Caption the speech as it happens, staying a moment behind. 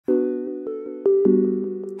What's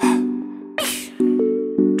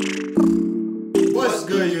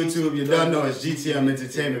good, YouTube? You don't know it's GTM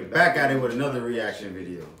Entertainment back at it with another reaction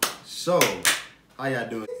video. So, how y'all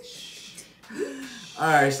doing?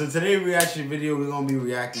 Alright, so today's reaction video, we're gonna be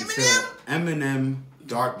reacting to Eminem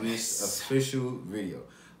Darkness official video.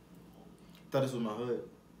 Thought this was my hood.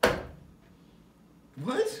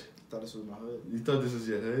 What? Thought this was my hood. You thought this was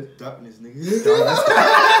your hood? Darkness, nigga.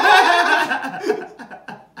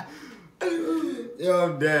 Yo,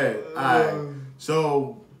 I'm dead. Alright,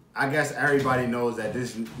 so I guess everybody knows that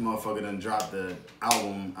this motherfucker done dropped the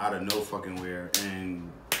album out of no fucking where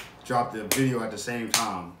and dropped the video at the same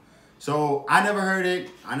time. So I never heard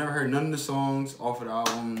it. I never heard none of the songs off of the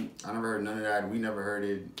album. I never heard none of that. We never heard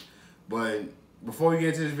it. But before we get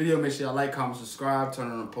into this video, make sure y'all like, comment, subscribe,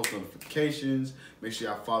 turn on post notifications. Make sure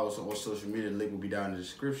y'all follow us on all social media. The link will be down in the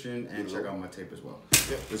description. And check out my tape as well.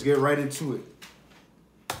 Yeah. Let's get right into it.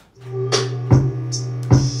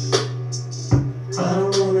 I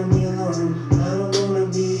don't wanna be alone. I don't wanna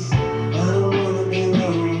be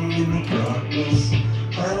alone in the darkness.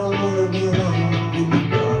 I don't wanna be alone in the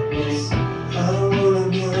darkness. I don't wanna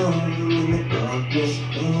be alone in the darkness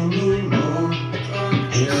anymore.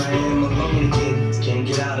 Here I am alone again. Can't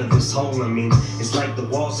get out of this hole I'm in. It's like the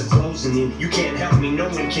walls are closing in. You can't help me, no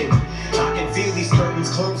one can. I can feel these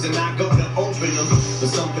curtains closing. I go to open them, but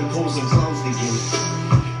something pulls them closed again.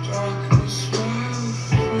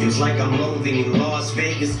 Feels like I'm loathing in Las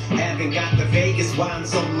Vegas. Haven't got the Vegas why I'm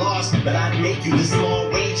so lost. But I'd make you the small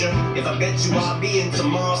wager if I bet you I'll be in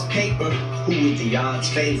tomorrow's paper. Who would the odds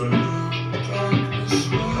favor?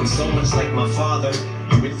 I'm so much like my father.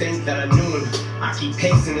 You would think that I knew him. I keep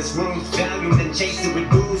pacing this room, Valium, then chase it with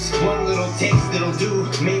booze. One little taste it'll do.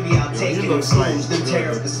 Maybe I'll take it and snooze, then tear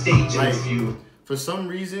up the stage in a few. For some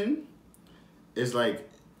reason, it's like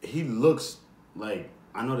he looks like,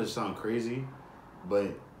 I know this sounds crazy,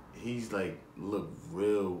 but he's like look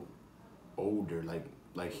real older,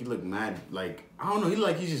 like he look mad, like I don't know, he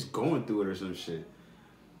like he's just going through it or some shit.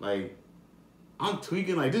 Like I'm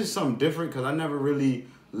tweaking, like this is something different because I never really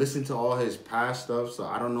listened to all his past stuff, so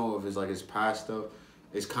I don't know if it's like his past stuff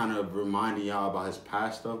is kind of reminding y'all about his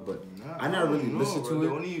past stuff, but I never really listened to it.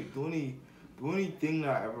 The only thing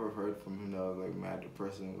that I ever heard from him that was like mad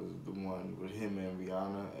depressing was the one with him and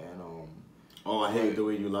Rihanna and Oh, I hate the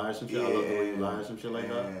way you lie, some shit. Yeah, I love the way you lie, some shit like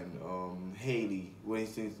that. And Haley, when he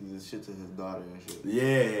sings this shit to his daughter and shit.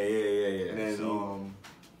 Yeah. And then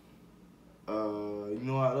you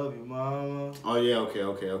know I love you, mama. Oh yeah, okay.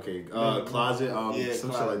 Closet,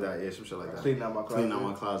 some closet. shit like that. Yeah, some shit like that. Clean out my closet. Clean out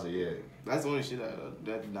my closet. Yeah. That's the only shit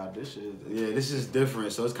that not this shit. Yeah, this is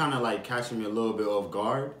different. So it's kind of like catching me a little bit off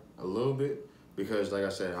guard, a little bit, because like I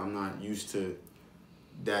said, I'm not used to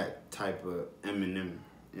that type of Eminem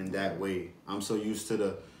in that way. I'm so used to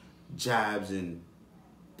the jabs and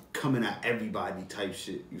coming at everybody type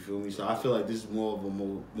shit. You feel me? So I feel like this is more of a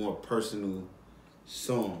more personal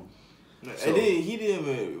song. So, and then he didn't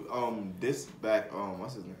even diss back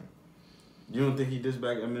what's his name? You don't think he dissed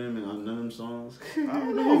back Eminem in none of them songs? I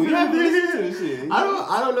don't know. We haven't listened to this shit. I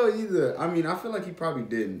don't know either. I mean, I feel like he probably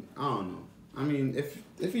didn't. I don't know. I mean,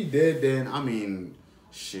 if he did, then I mean,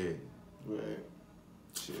 shit. Right.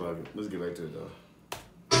 Fuck it. Let's get back to it though.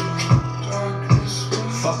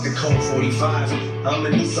 Fuck the Colt 45, I'ma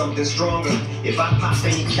need something stronger. If I pop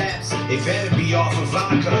any caps, it better be off of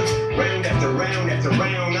vodka. Round after round after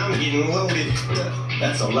round, I'm getting loaded.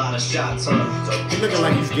 That's a lot of shots, huh? He's looking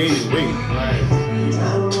like he's gaining weight. Right.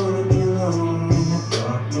 I don't wanna be alone in the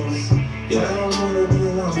darkness. Yeah. I don't wanna be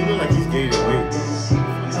alone. He look like he's gaining weight.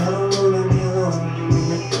 I don't wanna be alone in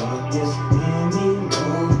the darkness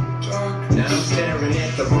anymore. Now I'm staring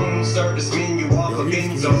at the room service menu off of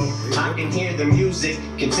Enzo. I can hear the music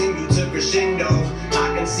continue to crescendo.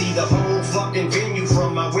 I can see the whole fucking venue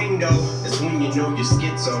from my window. That's when you know you're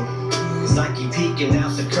schizo. Cause I keep peeking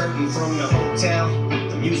out the curtain from the hotel.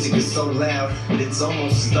 The music is so loud, it's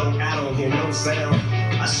almost as though I don't hear no sound.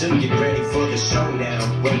 I should get ready for the show now.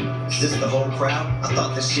 Wait, is this the whole crowd? I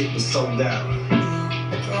thought this shit was sold out.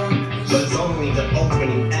 But it's only the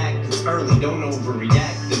opening act. It's early, don't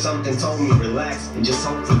overreact. Then something told me relax and just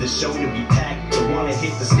hope for the show to be packed. Don't wanna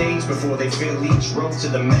hit the stage before they fill each row to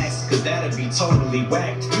the max, cause that'd be totally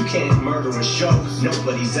whacked. You can't murder a show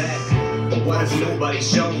nobody's at. But what if nobody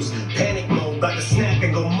shows? Panic mode, about to snap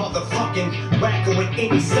and go motherfucking wacko at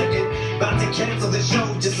any second. About to cancel the show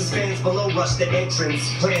just as fans below rush the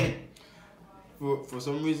entrance. Plan. For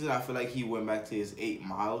some reason, I feel like he went back to his 8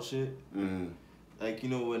 Mile shit. Like, you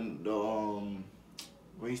know, when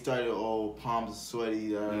he started, oh, palms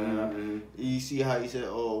sweaty, you see how he said,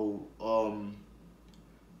 oh,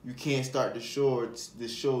 you can't start the show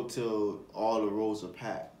till all the rows are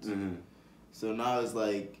packed. Mm-hmm. So now it's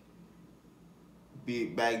like,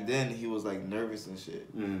 back then he was like nervous and shit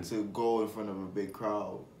to go in front of a big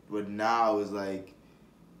crowd, but now it's like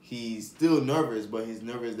he's still nervous, but he's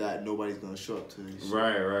nervous that nobody's gonna show up to his show.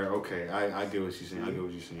 Right. Okay, I get what you're saying.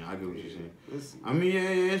 I mean,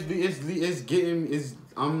 yeah,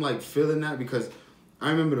 I'm like feeling that because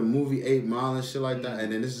I remember the movie 8 Mile and shit like that,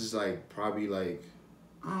 and then this is like probably like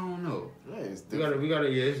I don't know. Yeah, it's we gotta.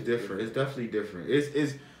 Yeah, it's different. It's definitely different.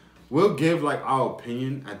 It's. We'll give like our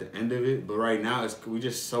opinion at the end of it, but right now we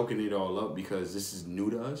just soaking it all up because this is new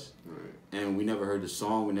to us, and we never heard the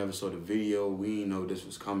song, we never saw the video, we didn't know this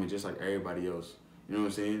was coming, just like everybody else. You know what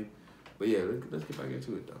I'm saying? But yeah, let's get back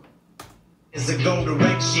into it though. It's a go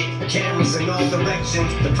direct shit, cameras in all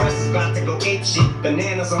directions. The press is about to go ape shit.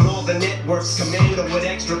 Bananas on all the networks. Commando with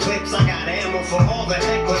extra clips. I got ammo for all the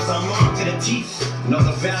hecklers. I'm armed to the teeth.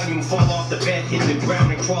 Another volume fall off the bed, hit the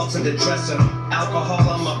ground and crawl to the dresser. Alcohol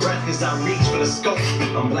on my breath as I reach for the scope.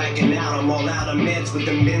 I'm blacking out, I'm all out of meds with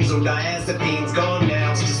them benzodiazepines gone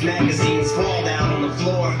now. Just magazines fall down on the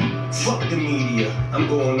floor. Fuck the media, I'm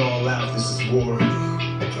going all out. This is war.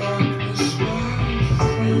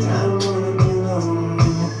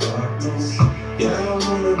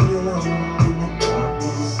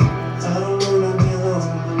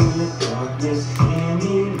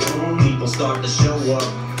 People start to show up.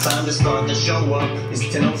 Time to start the show up. It's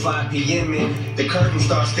 10:05 p.m. and the curtain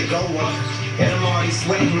starts to go up. And I'm already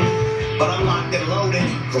sweating, but I'm locked and loaded.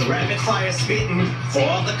 For rapid fire spitting, for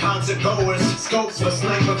all the concert goers. Scopes for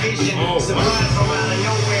sniper vision. Surprise from out of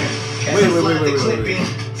nowhere. Wait.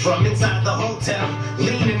 From inside the hotel,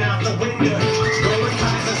 leaning out the window.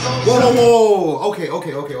 Going Whoa. Okay.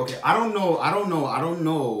 I don't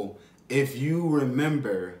know if you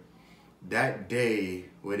remember that day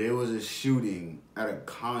where there was a shooting at a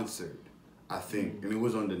concert, I think, and it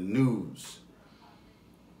was on the news.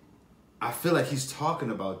 I feel like he's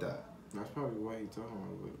talking about that. That's probably what he's talking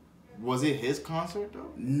about. Was it his concert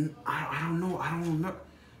though? I don't know. I don't remember.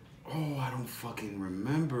 Oh, I don't fucking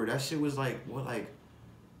remember. That shit was like what, like?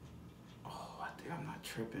 Oh, I think I'm not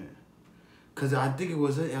tripping. Cause I think it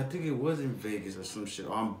was in Vegas or some shit.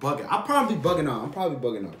 Or I'm bugging. I'm probably bugging out.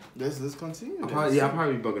 Let's continue. I'm probably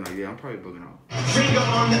bugging out. Finger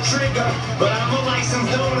on the trigger, but I'm a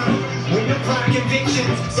licensed owner. With no prior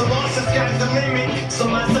convictions, so long the sky's the limit. So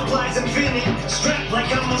my supply's infinite, strapped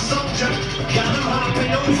like I'm a soldier. Got them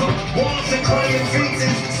hopping over walls and climbing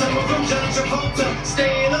fences. Some of them John Travolta,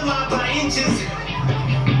 staying alive by inches.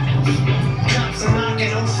 Cops are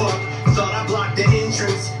knocking, oh fuck. Thought I blocked the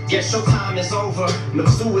entrance. Guess your time is over. No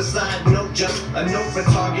suicide, no just a note for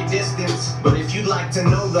target distance. But if you'd like to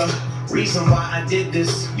know the reason why I did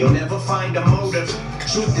this, you'll never find a motive.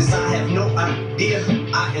 Truth is I have no idea.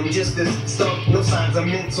 I am just this stuck, no signs of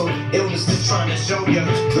mental illness. Just trying to show you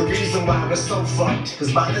the reason why we're so fucked.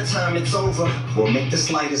 Cause by the time it's over, we'll make the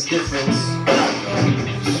slightest difference.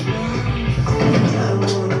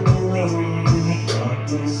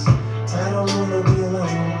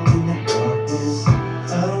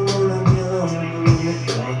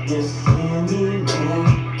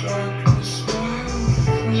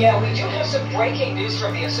 Yeah, we do have some breaking news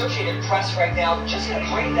from the Associated Press right now. Just going to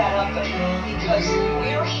bring that up because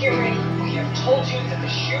we are told you that the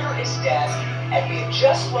shooter is dead, and we have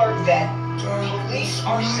just learned that police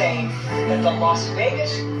are saying that the Las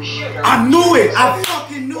Vegas shooter... I knew it! I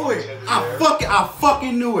fucking knew it!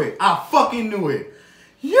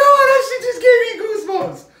 Yo, that shit just gave me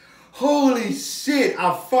goosebumps! Holy shit,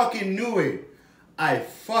 I fucking knew it!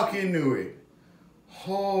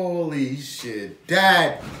 Holy shit,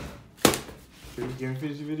 Dad! Can we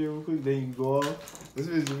finish the video real quick? Then you can go off. Let's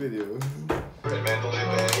finish the video.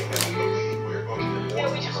 Yeah,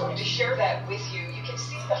 we just wanted to share that with you. You can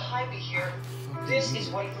see behind me here. This is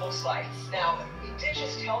what it looks like. Now, we did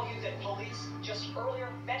just tell you that police just earlier,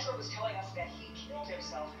 Metro was telling us that he killed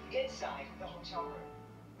himself inside the hotel room.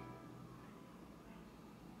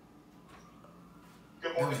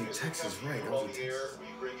 That was in Texas, right? That was in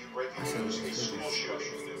Texas.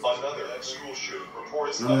 Another school shooting.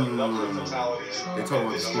 Reports of a number of fatalities. They talking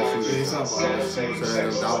about the school shooting. So that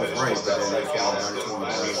was right, but then they found out it's one of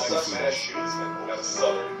the mass shootings out of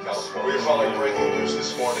Southern California. We're following breaking news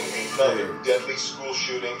this morning. Another deadly school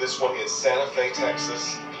shooting. This one in Santa Fe,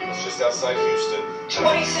 Texas. It's just outside Houston.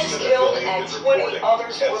 26 killed and 20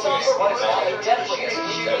 others wounded. What is now the deadliest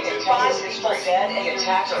shooting in 5 people dead in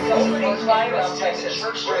attacks on opening fire on Texas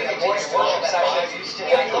church during a morning worship session.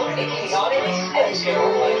 It looked a chaotic and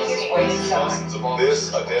making his way inside. This,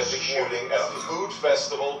 a deadly shooting at a food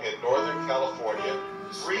festival in Northern California.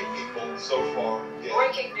 3 people so far dead.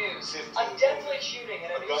 Breaking news. 15 A deadly shooting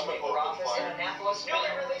at a gunman newspaper opened office in fire. Annapolis. Newly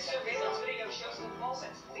released surveillance video shows the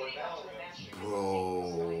moment leading up to the mass shooting.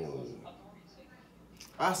 Bro.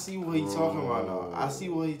 I see what he talking about now. I see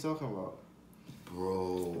what he talking about.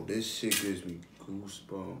 Bro, this shit gives me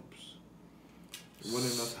goosebumps. When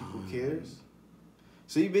enough people cares.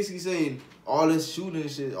 So you basically saying all this shooting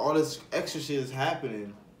shit, all this extra shit is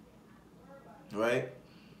happening, right?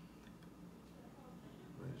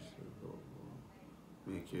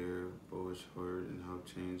 Make your voice heard and help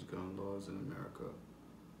change gun laws in America.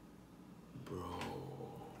 Bro.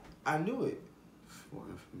 I knew it. For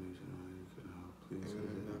information on how you can help, please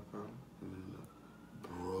visit.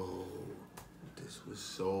 Bro, this was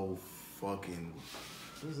so fucking...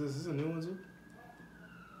 Is this a new one too?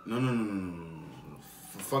 No.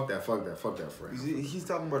 Fuck that, friend. He's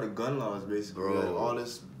talking about the gun laws, basically. Bro. Like, all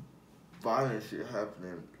this violent shit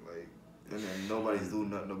happening, like, and then nobody's doing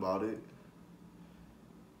nothing about it.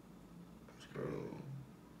 Bro.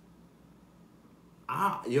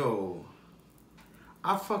 I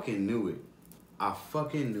fucking knew it. I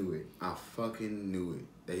fucking knew it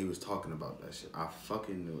that he was talking about that shit. I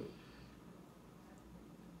fucking knew it.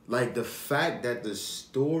 Like, the fact that the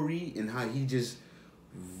story and how he just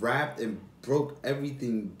rapped and broke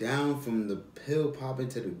everything down, from the pill popping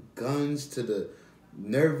to the guns to the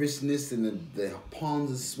nervousness and the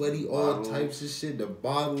palms are sweaty, all types of shit, the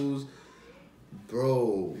bottles.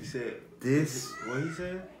 Bro. He said this. What he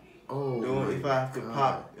said? Oh, no, my if I have to God.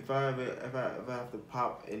 pop, if I have to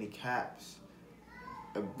pop any caps,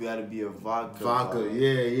 it gotta be a vodka. Vodka,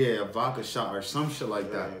 yeah, a vodka shot or some shit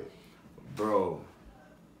like that. Right. Bro.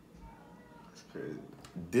 That's crazy.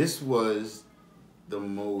 This was the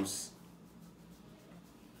most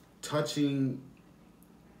touching.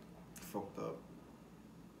 Fucked up.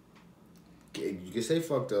 You can say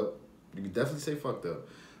fucked up. You can definitely say fucked up.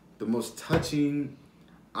 The most touching,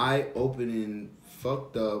 eye-opening,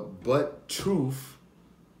 fucked up, but truthful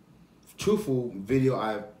video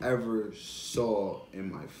I've ever saw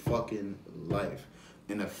in my fucking life.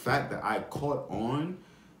 And the fact that I caught on,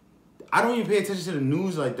 I don't even pay attention to the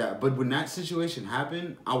news like that, but when that situation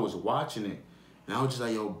happened, I was watching it. And I was just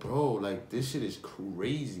like, yo, bro, like, this shit is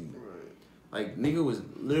crazy. Right. Like, nigga was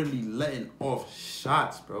literally letting off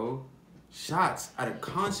shots, bro. Shots at a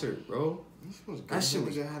concert, bro. That shit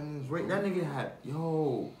was great. That nigga had,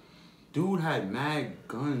 dude had mad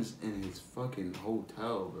guns in his fucking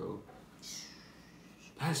hotel, bro.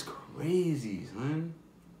 That's crazy, son.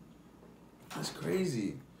 That's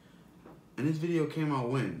crazy. And this video came out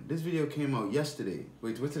when? This video came out yesterday.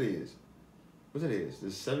 Wait, what today is? What today is?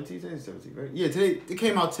 This is 17th? Today's 17th, right? Yeah, today. It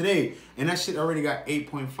came out today. And that shit already got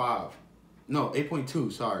 8.5. No,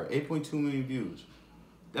 8.2, sorry. 8.2 million views.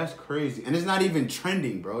 That's crazy. And it's not even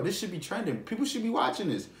trending, bro. This should be trending. People should be watching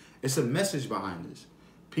this. It's a message behind this.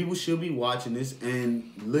 People should be watching this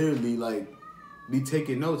and literally, like, be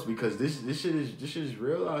taking notes, because this shit is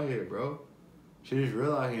real out here, bro. Shit is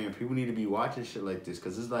real out here, and people need to be watching shit like this,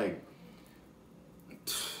 because it's like,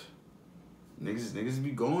 niggas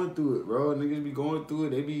be going through it, bro. Niggas be going through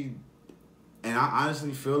it. They be, and I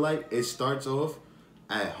honestly feel like it starts off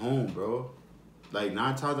at home, bro. Like,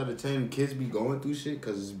 9 times out of 10, kids be going through shit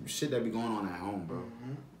because it's shit that be going on at home, bro.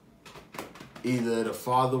 Either the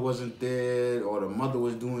father wasn't there, or the mother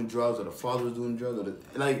was doing drugs, or the father was doing drugs, or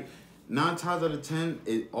like, 9 times out of 10,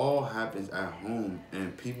 it all happens at home,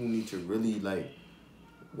 and people need to really, like,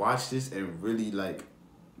 watch this and really, like,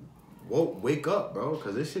 wake up, bro,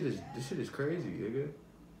 because this shit is crazy, nigga.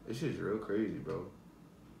 This shit is real crazy, bro.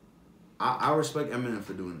 I respect Eminem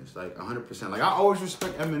for doing this, like, 100%. Like, I always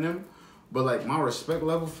respect Eminem, but, like, my respect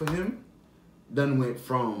level for him done went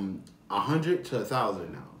from 100 to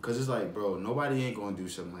 1,000 now. Because it's like, bro, nobody ain't going to do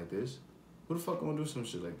something like this. Who the fuck going to do some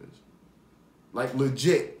shit like this? Like,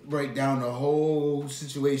 legit break down the whole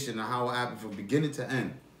situation of how it happened from beginning to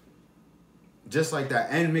end. Just like that.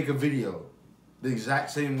 And make a video the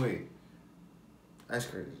exact same way. That's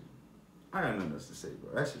crazy. I got nothing else to say,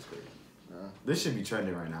 bro. That's just crazy. This should be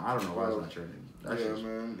trending right now. I don't know why it's not trending.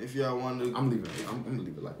 Man. If y'all want to, I'm leaving. I'm gonna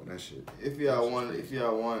leave it like on that shit. If y'all want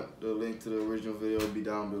the link to the original video, it'll be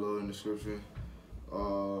down below in the description.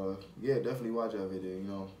 Yeah, definitely watch that video. You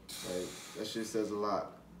know, like, that shit says a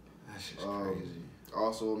lot. That shit's crazy.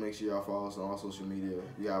 Also, make sure y'all follow us on all social media.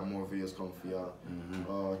 We got more videos coming for y'all.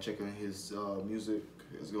 Check out his music.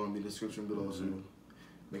 It's gonna be in the description below too.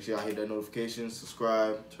 Make sure y'all hit that notification,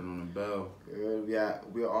 subscribe, turn on the bell.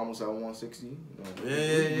 We are almost at 160. You know,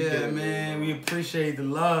 yeah, man. We appreciate the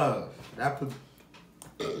love. That put,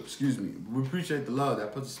 excuse me. We appreciate the love.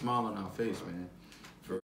 That puts a smile on our face, man.